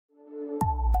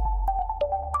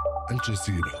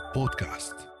الجزيرة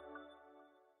بودكاست.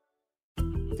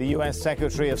 The US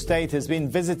Secretary of State has been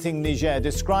visiting Niger,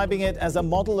 describing it as a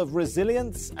model of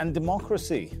resilience and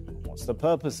democracy. What's the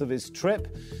purpose of his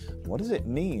trip? What does it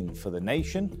mean for the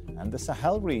nation and the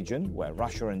Sahel region, where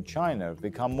Russia and China have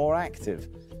become more active?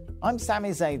 I'm Sami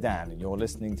Zeidan, and you're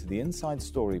listening to the Inside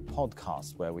Story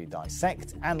podcast, where we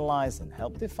dissect, analyse and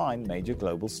help define major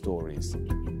global stories.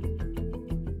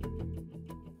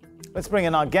 Let's bring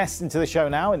in our guests into the show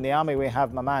now. In the army, we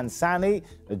have Mamane Sani,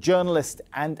 a journalist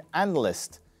and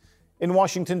analyst. In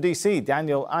Washington, D.C.,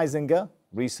 Daniel Eizenga,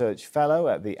 research fellow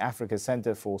at the Africa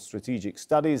Center for Strategic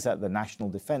Studies at the National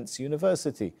Defense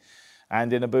University.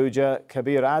 And in Abuja,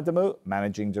 Kabir Adamu,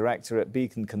 managing director at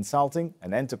Blinken Consulting,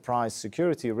 an enterprise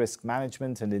security risk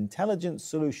management and intelligence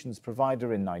solutions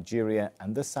provider in Nigeria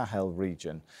and the Sahel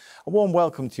region. A warm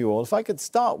welcome to you all. If I could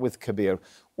start with Kabir,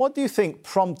 what do you think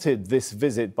prompted this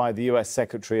visit by the US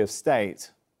Secretary of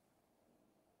State?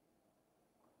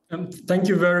 Thank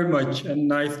you very much, and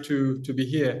nice to be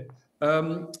here.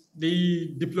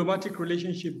 The diplomatic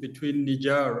relationship between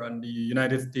Niger and the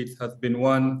United States has been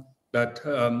one that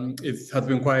has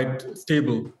been quite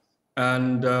stable.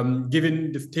 And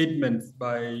given the statements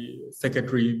by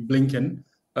Secretary Blinken,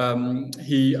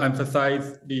 he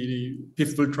emphasized the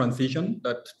peaceful transition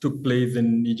that took place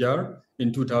in Niger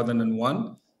in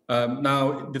 2001.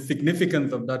 Now, the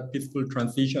significance of that peaceful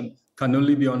transition can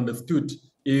only be understood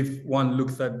if one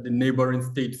looks at the neighboring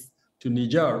states to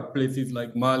Niger, places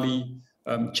like Mali,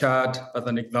 Chad as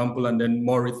an example, and then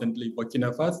more recently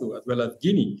Burkina Faso, as well as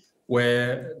Guinea,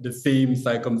 where the same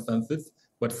circumstances,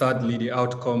 but sadly the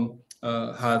outcome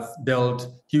has dealt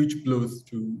huge blows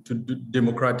to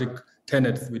democratic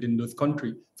tenets within those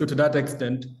countries. So to that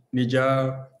extent,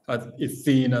 Niger is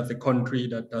seen as a country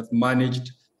that has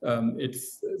managed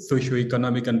its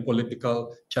socio-economic and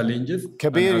political challenges.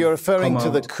 Kabir, you're referring to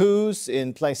the coups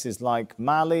in places like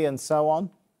Mali and so on?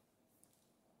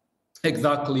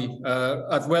 Exactly,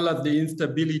 as well as the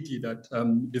instability that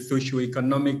the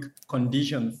socio-economic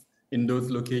conditions in those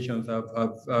locations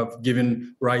have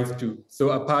given rise to.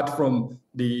 So apart from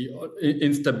the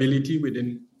instability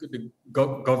within the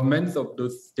governments of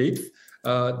those states,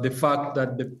 the fact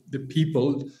that the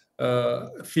people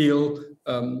feel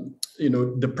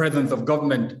the presence of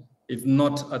government is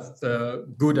not as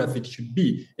good as it should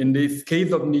be. In this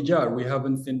case of Niger, we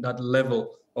haven't seen that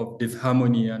level of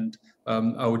disharmony and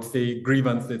I would say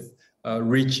grievances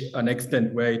reach an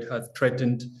extent where it has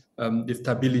threatened the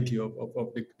stability of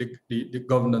the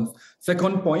governance.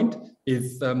 Second point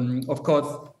is, of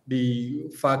course, the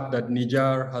fact that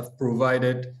Niger has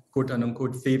provided quote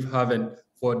unquote safe haven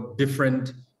for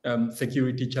different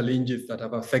security challenges that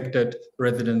have affected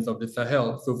residents of the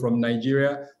Sahel. So from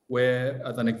Nigeria, where,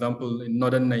 as an example, in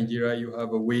northern Nigeria, you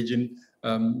have a waging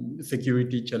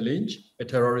security challenge, a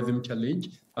terrorism challenge,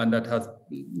 and that has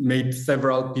made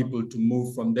several people to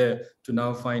move from there to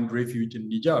now find refuge in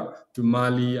Niger, to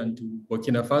Mali and to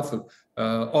Burkina Faso.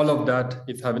 All of that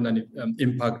is having an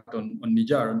impact on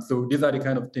Niger. And so these are the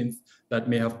kind of things that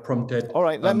may have prompted. All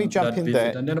right, let me jump in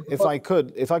there. And then, if I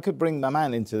could bring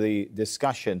Mamane into the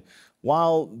discussion.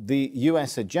 While the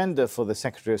US agenda for the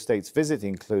Secretary of State's visit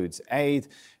includes aid,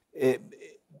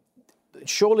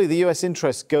 surely the US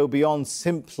interests go beyond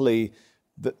simply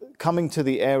coming to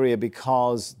the area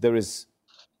because there's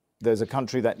a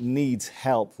country that needs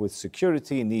help with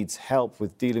security, needs help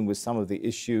with dealing with some of the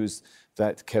issues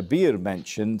that Kabir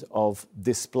mentioned of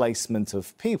displacement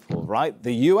of people, right?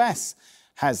 The US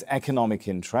has economic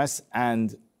interests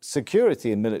and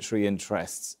security and military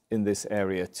interests in this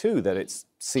area too that it's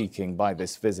seeking by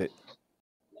this visit.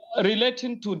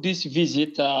 Relating to this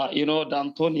visit,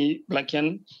 Antony,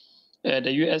 Blinken,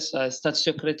 the U.S. State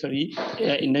Secretary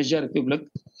in Niger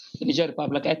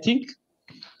Republic, I think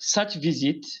such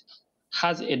visit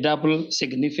has a double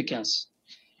significance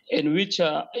in which,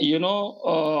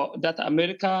 that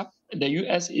America, the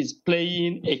U.S. is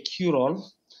playing a key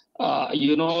role,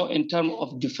 in terms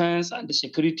of defense and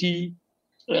security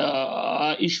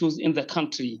issues in the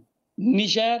country.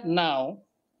 Niger now,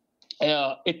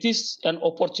 it is an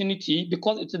opportunity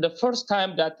because it's the first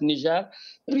time that Niger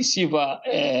receive a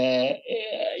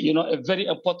very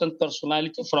important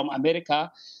personality from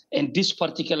America in this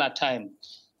particular time.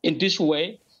 In this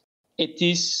way, it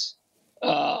is,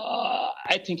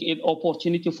 I think, an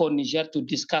opportunity for Niger to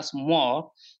discuss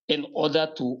more in order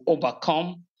to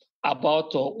overcome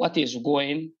about what is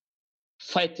going,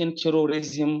 fighting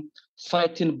terrorism,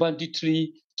 fighting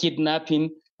banditry, kidnapping,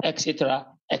 etc.,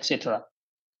 etc.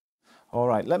 All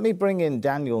right, let me bring in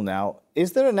Daniel now.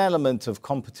 Is there an element of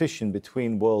competition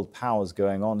between world powers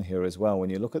going on here as well? When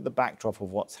you look at the backdrop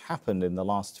of what's happened in the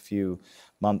last few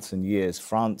months and years,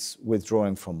 France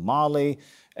withdrawing from Mali,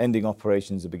 ending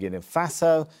operations in Burkina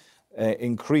Faso,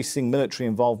 increasing military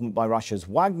involvement by Russia's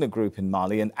Wagner group in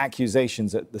Mali, and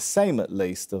accusations at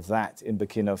least of that in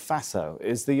Burkina Faso.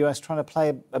 Is the US trying to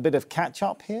play a bit of catch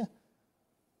up here?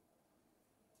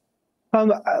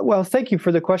 Well, thank you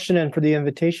for the question and for the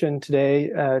invitation today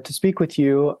to speak with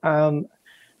you.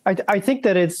 I think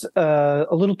that it's a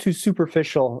little too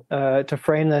superficial to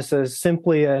frame this as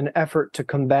simply an effort to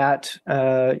combat,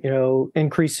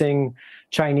 increasing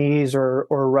Chinese or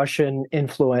Russian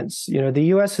influence. The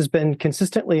U.S. has been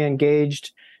consistently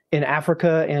engaged in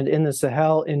Africa and in the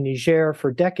Sahel, in Niger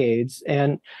for decades,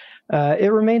 and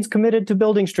it remains committed to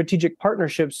building strategic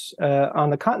partnerships on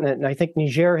the continent. And I think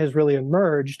Niger has really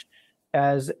emerged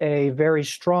as a very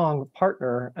strong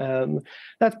partner.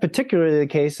 That's particularly the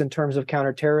case in terms of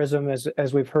counterterrorism,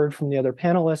 as we've heard from the other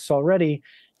panelists already.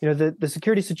 The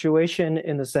security situation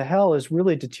in the Sahel has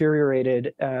really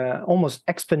deteriorated almost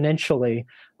exponentially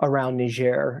around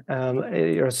Niger.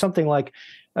 Something like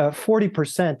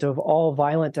 40% of all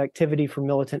violent activity from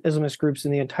militant Islamist groups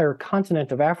in the entire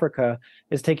continent of Africa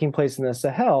is taking place in the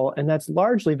Sahel, and that's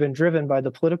largely been driven by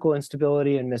the political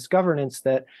instability and misgovernance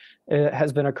that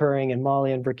has been occurring in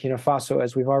Mali and Burkina Faso,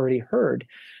 as we've already heard.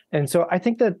 And so I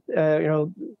think that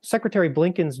Secretary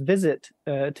Blinken's visit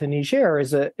to Niger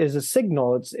is a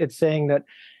signal. It's saying that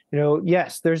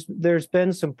yes, there's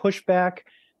been some pushback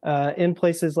in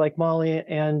places like Mali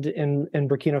and in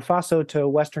Burkina Faso to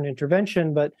Western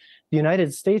intervention, but the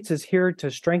United States is here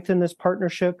to strengthen this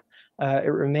partnership.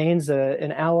 It remains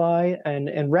an ally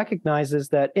and recognizes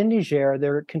that in Niger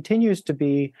there continues to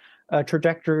be a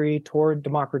trajectory toward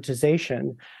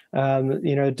democratization.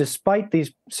 Despite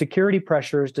these security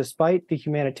pressures, despite the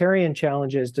humanitarian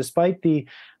challenges, despite the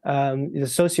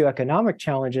socioeconomic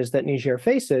challenges that Niger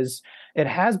faces, it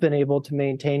has been able to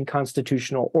maintain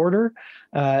constitutional order.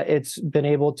 It's been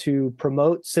able to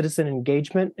promote citizen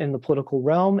engagement in the political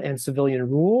realm and civilian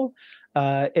rule.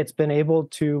 It's been able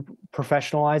to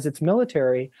professionalize its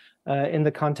military in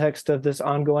the context of this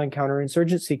ongoing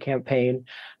counterinsurgency campaign,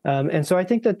 and so I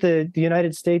think that the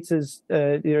United States is,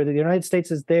 the United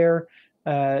States is there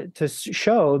to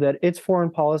show that its foreign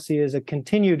policy is a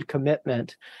continued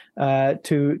commitment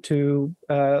to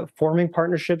forming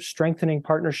partnerships, strengthening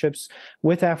partnerships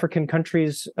with African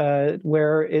countries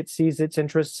where it sees its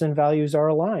interests and values are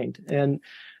aligned. And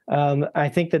I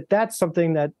think that that's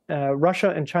something that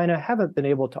Russia and China haven't been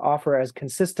able to offer as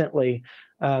consistently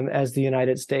as the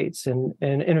United States. And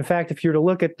in fact, if you were to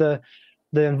look at the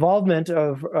involvement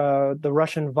of the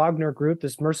Russian Wagner group,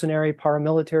 this mercenary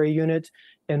paramilitary unit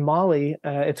in Mali,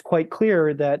 it's quite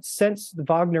clear that since the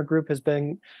Wagner group has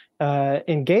been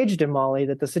engaged in Mali,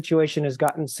 that the situation has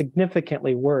gotten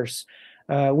significantly worse.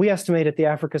 We estimate at the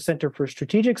Africa Center for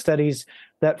Strategic Studies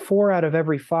that 4 out of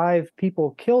every 5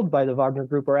 people killed by the Wagner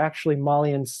Group are actually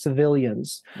Malian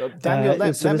civilians. Daniel,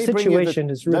 let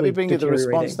me bring you the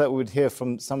response that we would hear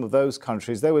from some of those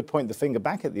countries. They would point the finger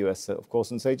back at the US, of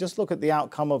course, and say, just look at the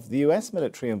outcome of the US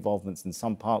military involvements in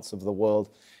some parts of the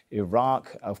world.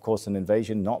 Iraq, of course, an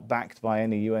invasion not backed by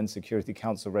any UN Security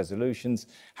Council resolutions,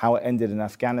 how it ended in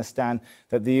Afghanistan,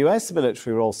 that the US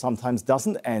military role sometimes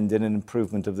doesn't end in an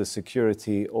improvement of the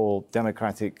security or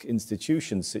democratic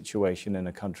institutions situation in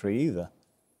a country either.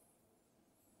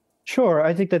 Sure,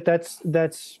 I think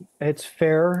it's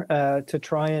fair to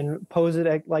try and pose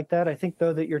it like that. I think,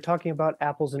 though, that you're talking about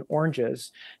apples and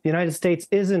oranges. The United States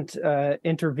isn't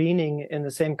intervening in the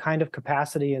same kind of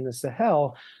capacity in the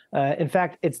Sahel. In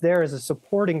fact, it's there as a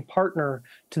supporting partner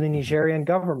to the Nigerian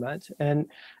government, and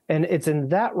it's in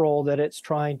that role that it's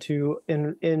trying to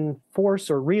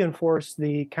enforce or reinforce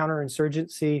the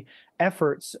counterinsurgency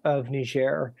efforts of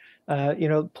Niger.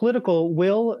 Political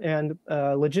will and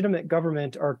legitimate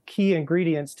government are key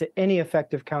ingredients to any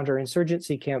effective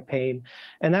counterinsurgency campaign,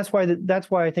 and that's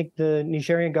why I think the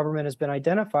Nigerian government has been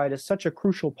identified as such a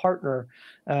crucial partner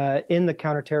in the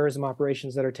counterterrorism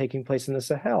operations that are taking place in the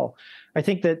Sahel. I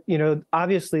think that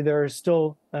obviously there are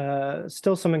still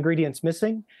some ingredients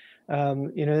missing.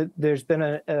 There's been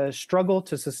a struggle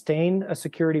to sustain a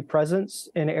security presence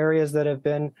in areas that have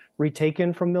been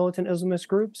retaken from militant Islamist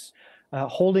groups.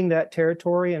 Holding that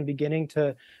territory and beginning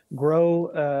to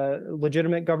grow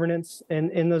legitimate governance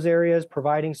in those areas,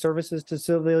 providing services to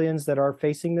civilians that are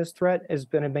facing this threat has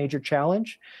been a major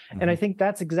challenge. Mm-hmm. And I think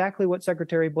that's exactly what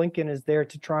Secretary Blinken is there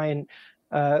to try and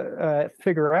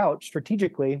figure out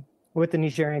strategically with the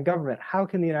Nigerian government. How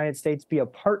can the United States be a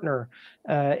partner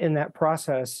in that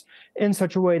process in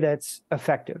such a way that's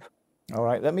effective? All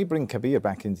right, let me bring Kabir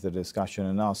back into the discussion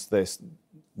and ask this.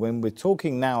 When we're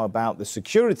talking now about the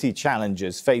security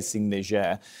challenges facing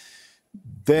Niger,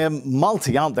 they're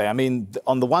multi, aren't they? I mean,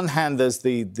 on the one hand, there's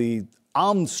the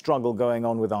armed struggle going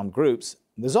on with armed groups.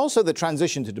 There's also the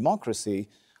transition to democracy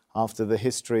after the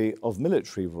history of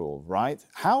military rule, right?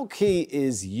 How key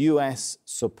is US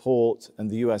support and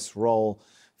the US role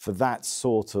for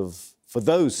for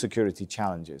those security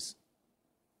challenges?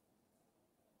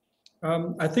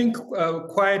 I think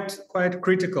quite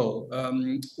critical.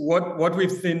 What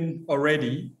we've seen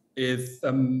already is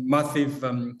massive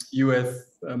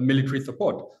US military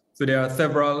support. So there are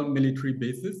several military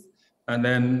bases, and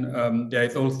then there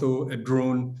is also a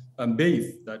drone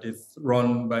base that is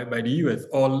run by the US,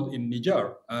 all in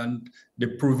Niger. And the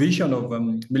provision of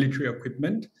military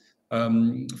equipment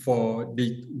for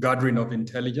the gathering of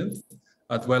intelligence,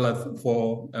 as well as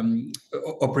for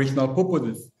operational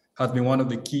purposes, has been one of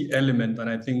the key elements, and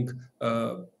I think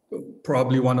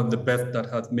probably one of the best that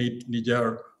has made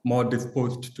Niger more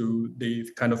disposed to the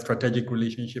kind of strategic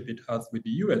relationship it has with the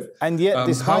US. And yet,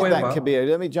 despite that, Kabir,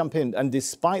 let me jump in, and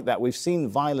despite that, we've seen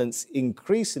violence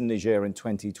increase in Niger in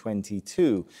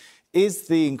 2022. Is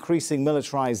the increasing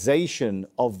militarization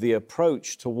of the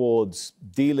approach towards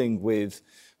dealing with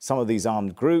some of these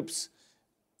armed groups,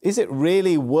 is it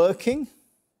really working?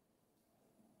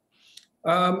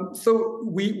 So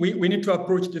we need to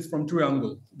approach this from two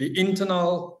angles. The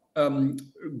internal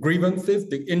grievances,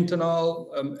 the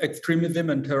internal extremism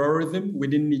and terrorism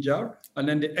within Niger, and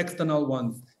then the external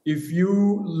ones. If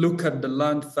you look at the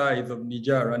land size of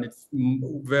Niger and its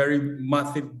very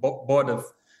massive borders,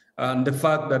 and the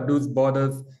fact that those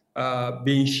borders are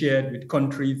being shared with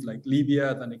countries like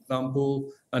Libya, as an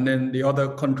example, and then the other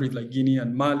countries like Guinea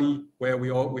and Mali, where we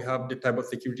have the type of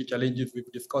security challenges we've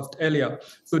discussed earlier.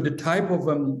 So the type of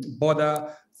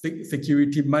border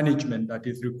security management that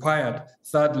is required,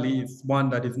 sadly, is one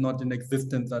that is not in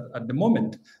existence at the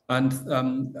moment. And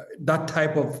that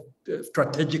type of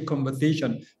strategic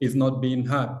conversation is not being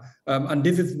had. And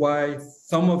this is why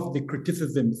some of the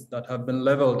criticisms that have been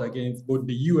leveled against both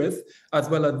the US as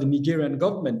well as the Nigerian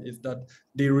government is that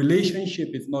the relationship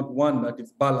is not one that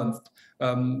is balanced.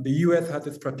 The US has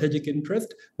a strategic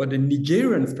interest, but the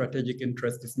Nigerian strategic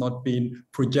interest is not being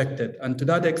projected. And to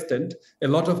that extent, a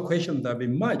lot of questions have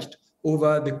emerged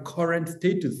over the current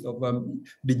status of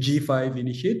the G5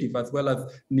 initiative, as well as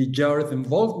Niger's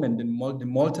involvement in the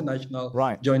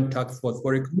multinational joint task force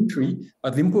for a country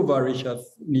as impoverished as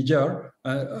Niger,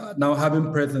 now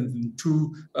having presence in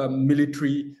two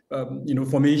military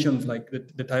formations like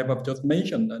the type I've just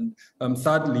mentioned. And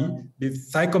sadly, the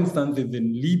circumstances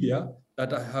in Libya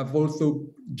that have also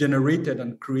generated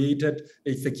and created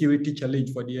a security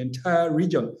challenge for the entire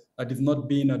region that is not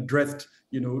being addressed,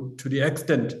 to the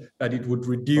extent that it would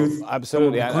reduce.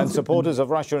 Absolutely, and supporters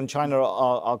of Russia and China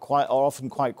are often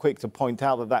quite quick to point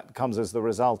out that comes as the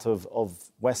result of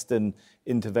Western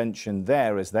intervention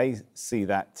there, as they see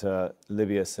that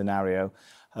Libya scenario.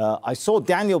 I saw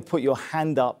Daniel put your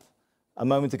hand up a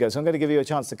moment ago, so I'm going to give you a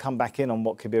chance to come back in on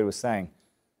what Kabir was saying.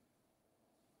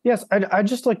 Yes, I'd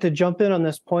just like to jump in on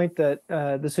this point that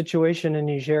the situation in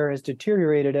Niger has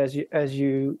deteriorated, as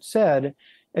you said,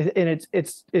 and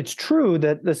it's true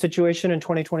that the situation in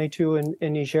 2022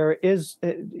 in Niger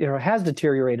has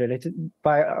deteriorated.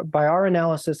 By our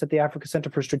analysis at the Africa Center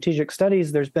for Strategic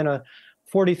Studies, there's been a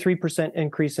 43%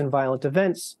 increase in violent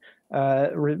events,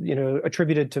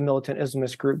 attributed to militant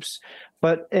Islamist groups.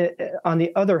 But on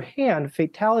the other hand,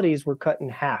 fatalities were cut in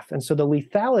half, and so the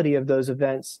lethality of those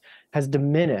events has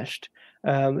diminished.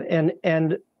 And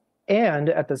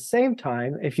at the same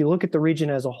time, if you look at the region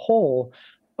as a whole,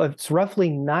 it's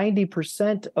roughly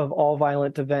 90% of all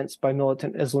violent events by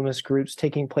militant Islamist groups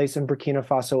taking place in Burkina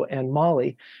Faso and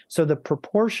Mali. So the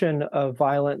proportion of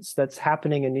violence that's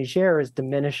happening in Niger is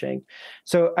diminishing.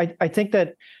 So I think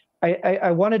that I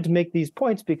wanted to make these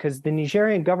points because the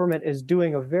Nigerian government is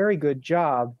doing a very good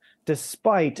job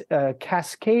despite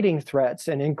cascading threats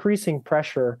and increasing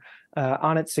pressure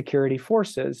on its security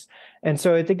forces. And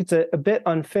so I think it's a bit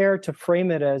unfair to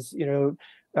frame it as,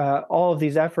 all of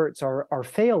these efforts are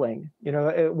failing.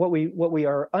 What we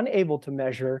are unable to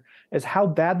measure is how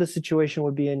bad the situation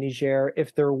would be in Niger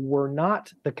if there were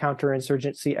not the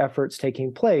counterinsurgency efforts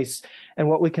taking place. And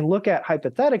what we can look at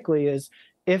hypothetically is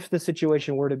if the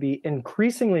situation were to be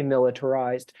increasingly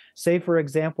militarized, say, for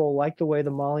example, like the way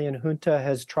the Malian junta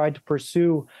has tried to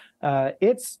pursue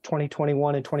its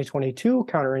 2021 and 2022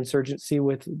 counterinsurgency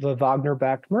with the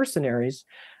Wagner-backed mercenaries,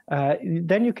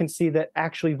 then you can see that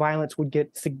actually violence would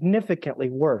get significantly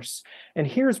worse. And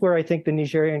here's where I think the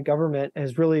Nigerian government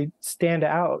is a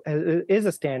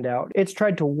standout. It's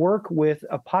tried to work with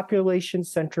a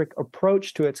population-centric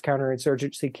approach to its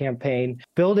counterinsurgency campaign,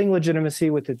 building legitimacy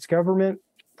with its government,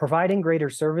 providing greater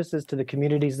services to the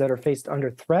communities that are faced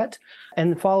under threat,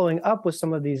 and following up with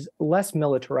some of these less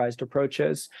militarized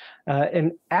approaches.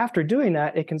 And after doing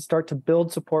that, it can start to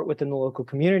build support within the local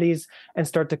communities and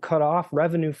start to cut off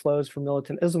revenue flows from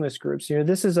militant Islamist groups.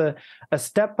 This is a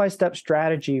step-by-step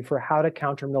strategy for how to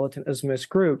counter militant Islamist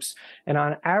groups. And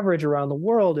on average around the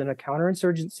world in a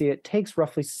counterinsurgency, it takes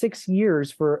roughly 6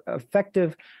 years for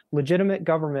effective legitimate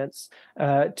governments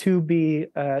to be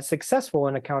successful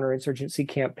in a counterinsurgency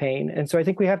campaign. And so I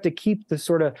think we have to keep the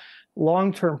sort of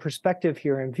long-term perspective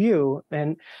here in view.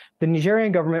 And the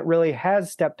Nigerian government really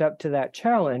has stepped up to that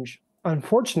challenge.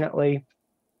 Unfortunately,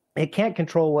 it can't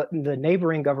control what the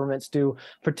neighboring governments do,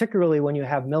 particularly when you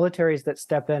have militaries that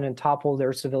step in and topple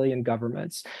their civilian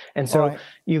governments. And so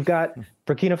you've got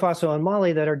Burkina Faso and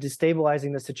Mali that are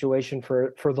destabilizing the situation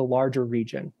for the larger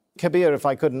region. Kabir, if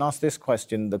I couldn't ask this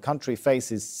question, the country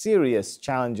faces serious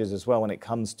challenges as well when it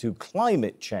comes to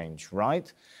climate change,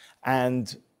 right?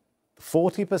 And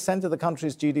 40% of the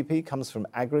country's GDP comes from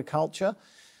agriculture.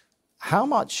 How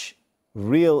much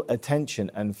real attention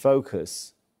and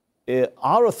focus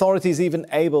are authorities even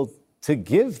able to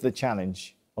give the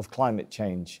challenge of climate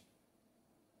change?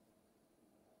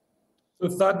 So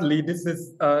sadly, these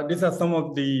are some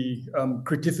of the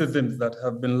criticisms that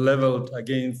have been leveled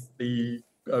against the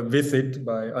visit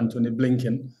by Antony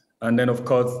Blinken. And then, of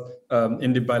course,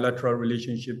 in the bilateral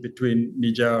relationship between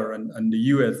Niger and the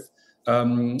US.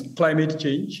 Climate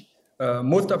change,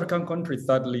 most African countries,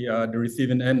 sadly, are the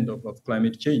receiving end of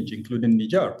climate change, including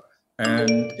Niger. And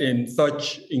in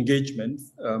such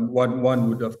engagements, one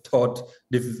would have thought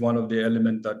this is one of the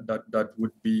elements that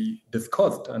would be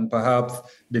discussed, and perhaps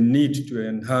the need to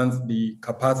enhance the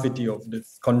capacity of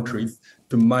these countries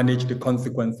to manage the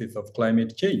consequences of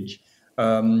climate change.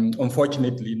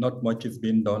 Unfortunately, not much is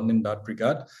being done in that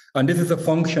regard. And this is a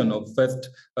function of first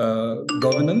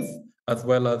governance, as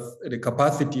well as the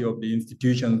capacity of the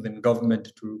institutions in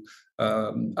government to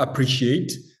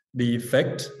appreciate the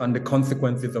effect and the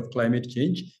consequences of climate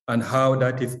change and how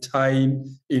that is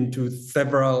tying into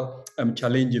several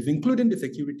challenges, including the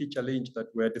security challenge that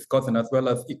we're discussing, as well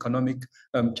as economic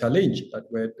challenge that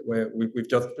we've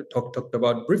just talked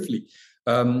about briefly.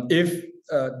 If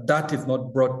that is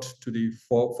not brought to the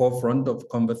forefront of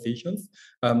conversations,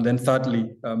 then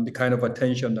sadly, the kind of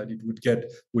attention that it would get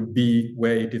would be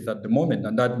where it is at the moment.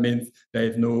 And that means there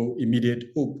is no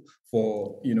immediate hope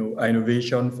for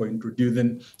innovation, for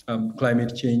introducing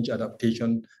climate change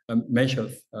adaptation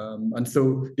measures. And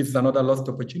so this is another lost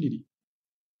opportunity.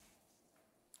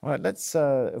 All right, let's,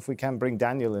 if we can, bring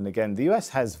Daniel in again. The US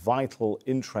has vital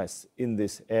interests in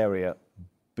this area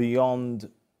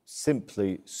beyond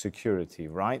simply security,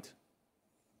 right?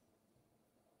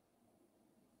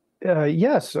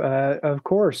 Yes, of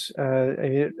course.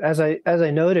 As I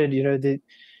noted, the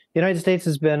United States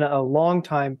has been a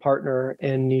longtime partner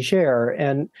in Niger,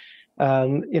 and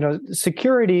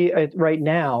security right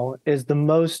now is the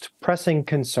most pressing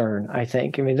concern, I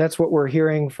think. I mean, that's what we're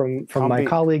hearing from my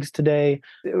colleagues today.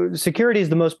 Security is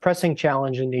the most pressing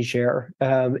challenge in Niger.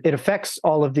 It affects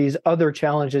all of these other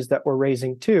challenges that we're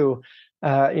raising too.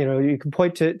 You can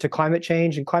point to climate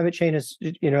change, and climate change is,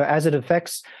 as it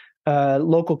affects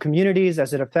local communities,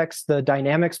 as it affects the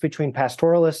dynamics between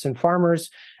pastoralists and farmers,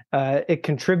 it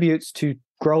contributes to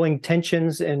growing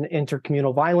tensions and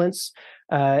intercommunal violence,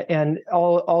 and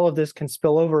all of this can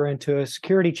spill over into a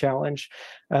security challenge.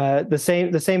 The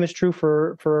same is true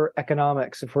for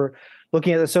economics. If we're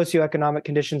looking at the socioeconomic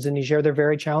conditions in Niger, they're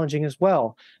very challenging as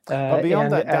well. But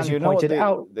beyond that, as you pointed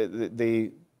out,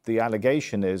 the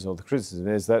allegation is, or the criticism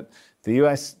is, that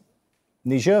the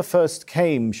Niger first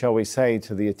came, shall we say,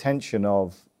 to the attention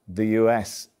of the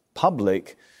US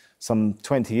public some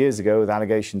 20 years ago with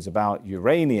allegations about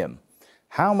uranium.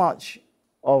 How much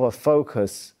of a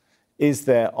focus is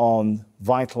there on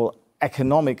vital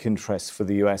economic interests for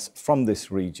the US from this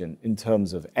region in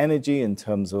terms of energy, in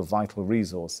terms of vital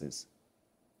resources?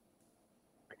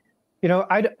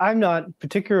 I'm not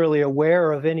particularly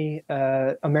aware of any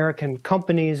American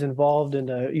companies involved in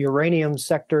the uranium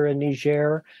sector in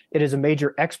Niger. It is a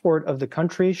major export of the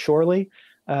country, surely.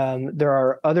 There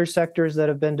are other sectors that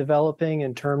have been developing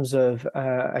in terms of,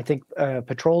 I think,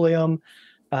 petroleum.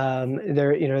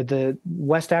 The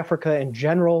West Africa in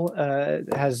general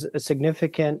has a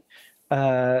significant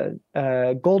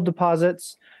gold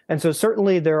deposits. And so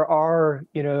certainly there are,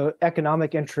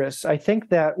 economic interests. I think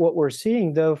that what we're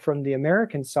seeing, though, from the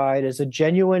American side is a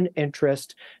genuine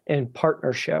interest in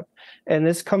partnership. And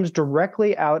this comes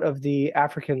directly out of the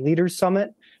African Leaders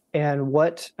Summit and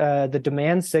what the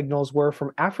demand signals were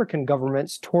from African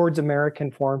governments towards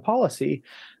American foreign policy.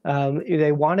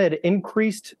 They wanted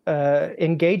increased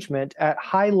engagement at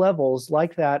high levels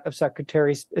like that of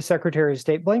Secretary of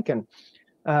State Blinken.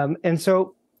 And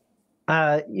so,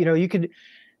 you could,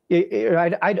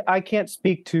 I can't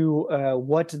speak to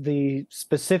what the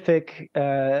specific,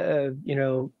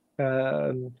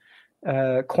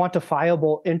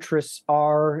 quantifiable interests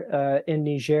are in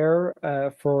Niger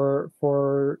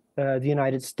for the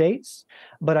United States,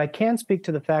 but I can speak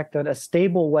to the fact that a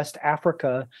stable West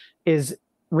Africa is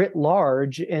writ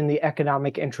large in the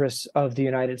economic interests of the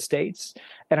United States.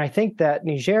 And I think that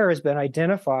Niger has been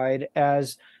identified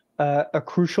as a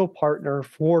crucial partner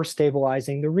for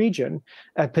stabilizing the region,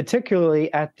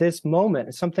 particularly at this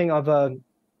moment, something of a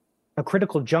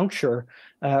critical juncture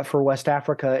for West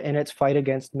Africa in its fight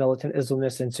against militant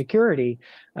Islamist insecurity.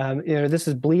 This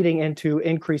is bleeding into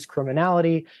increased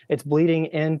criminality. It's bleeding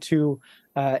into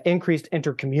increased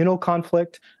intercommunal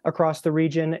conflict across the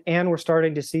region, and we're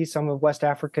starting to see some of West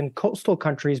African coastal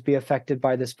countries be affected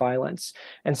by this violence.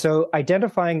 And so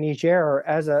identifying Niger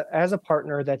as a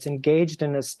partner that's engaged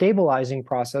in a stabilizing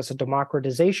process, a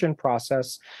democratization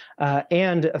process,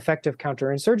 and effective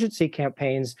counterinsurgency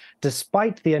campaigns,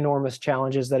 despite the enormous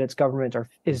challenges that its government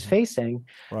is facing,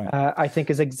 I think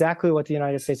is exactly what the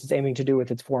United States is aiming to do with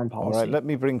its foreign policy. All right, let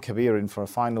me bring Kabir in for a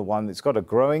final one. It's got a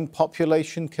growing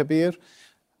population, Kabir.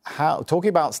 Talking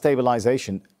about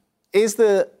stabilization, is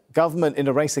the government in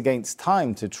a race against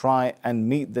time to try and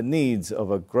meet the needs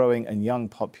of a growing and young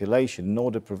population in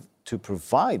order to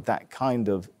provide that kind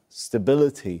of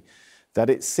stability that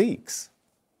it seeks?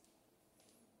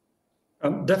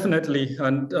 Definitely,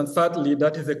 and sadly,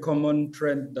 that is a common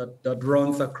trend that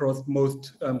runs across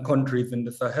most countries in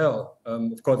the Sahel,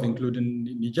 of course, including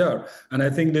Niger. And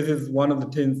I think this is one of the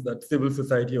things that civil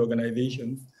society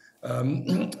organizations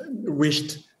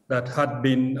wished that had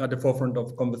been at the forefront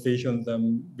of conversations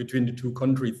between the two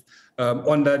countries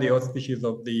under the auspices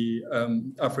of the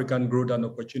African Growth and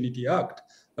Opportunity Act.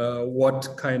 What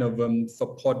kind of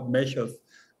support measures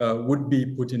would be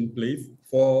put in place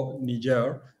for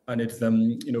Niger and its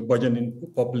burgeoning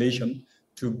population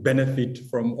to benefit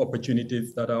from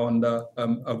opportunities that are under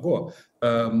AGOA,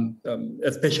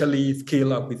 especially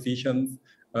skill acquisitions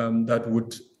that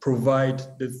would provide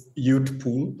this youth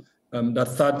pool that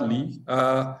sadly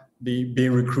are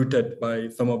being recruited by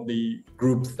some of the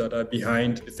groups that are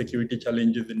behind the security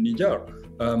challenges in Niger.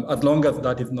 As long as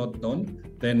that is not done,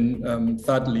 then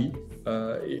sadly,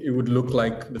 it would look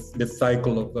like the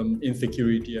cycle of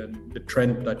insecurity and the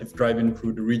trend that is driving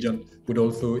through the region would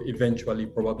also eventually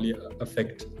probably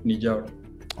affect Niger.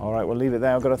 All right, we'll leave it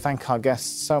there. I've got to thank our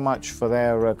guests so much for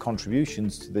their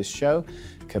contributions to this show,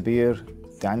 Kabir,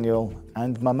 Daniel,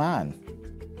 and Mamane.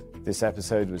 This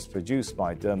episode was produced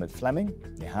by Dermot Fleming,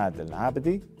 Nihad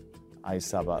Al-Abadi,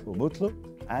 Aisaba Umutlu,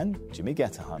 and Jimmy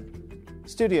Getahan.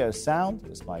 Studio sound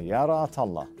was by Yara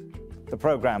Atallah. The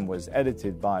program was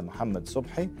edited by Mohammed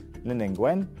Subhi, Lin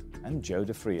Nguyen, and Joe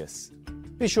DeFrias.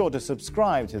 Be sure to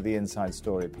subscribe to the Inside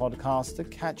Story podcast to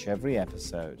catch every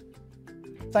episode.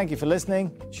 Thank you for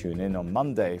listening. Tune in on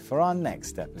Monday for our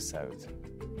next episode.